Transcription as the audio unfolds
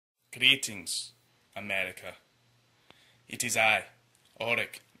Greetings, America. It is I,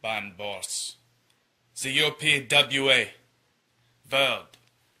 Ulrich Von Vorse, the UPWA World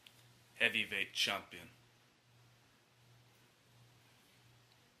Heavyweight Champion.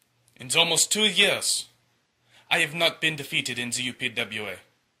 In almost 2 years, I have not been defeated in the UPWA.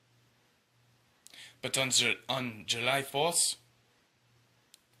 But on July 4th,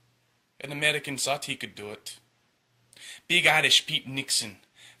 an American thought he could do it. Big Irish Pete Nixon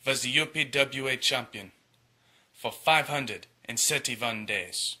was the UPWA champion for 531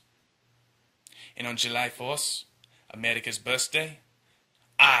 days. And on July 4th, America's birthday,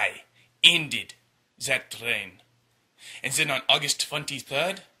 I ended that reign. And then on August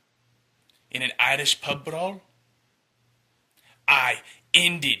 23rd, in an Irish pub brawl, I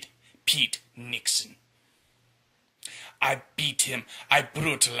ended Pete Nixon. I beat him, I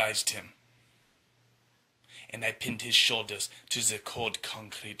brutalized him, and I pinned his shoulders to the cold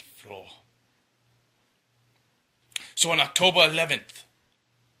concrete floor. So on October 11th,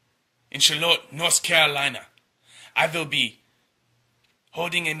 in Charlotte, North Carolina, I will be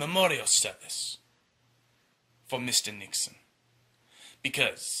holding a memorial service for Mr. Nixon.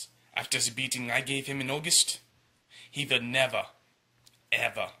 Because after the beating I gave him in August, he will never,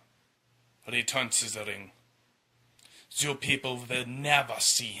 ever return to the ring. You people will never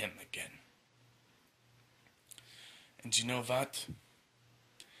see him again. And you know what?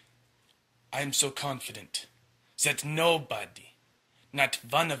 I am so confident that nobody, not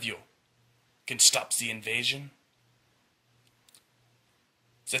one of you, can stop the invasion,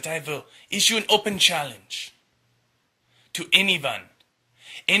 that I will issue an open challenge to anyone,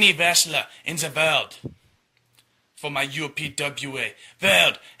 any wrestler in the world, for my UPWA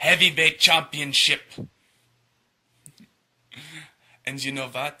World Heavyweight Championship. And you know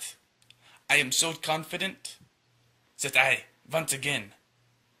what? I am so confident that I, once again,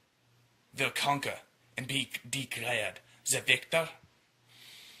 will conquer and be declared the victor.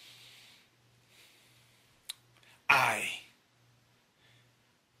 I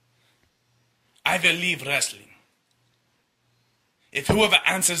will leave wrestling if whoever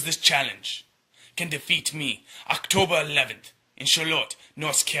answers this challenge can defeat me October 11th in Charlotte,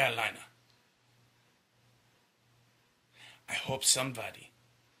 North Carolina. I hope somebody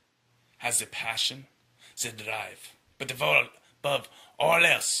has the passion, the drive, but above all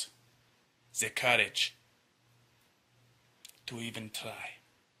else, the courage to even try.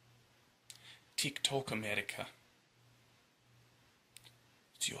 TikTok America,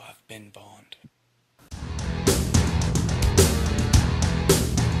 you have been bond.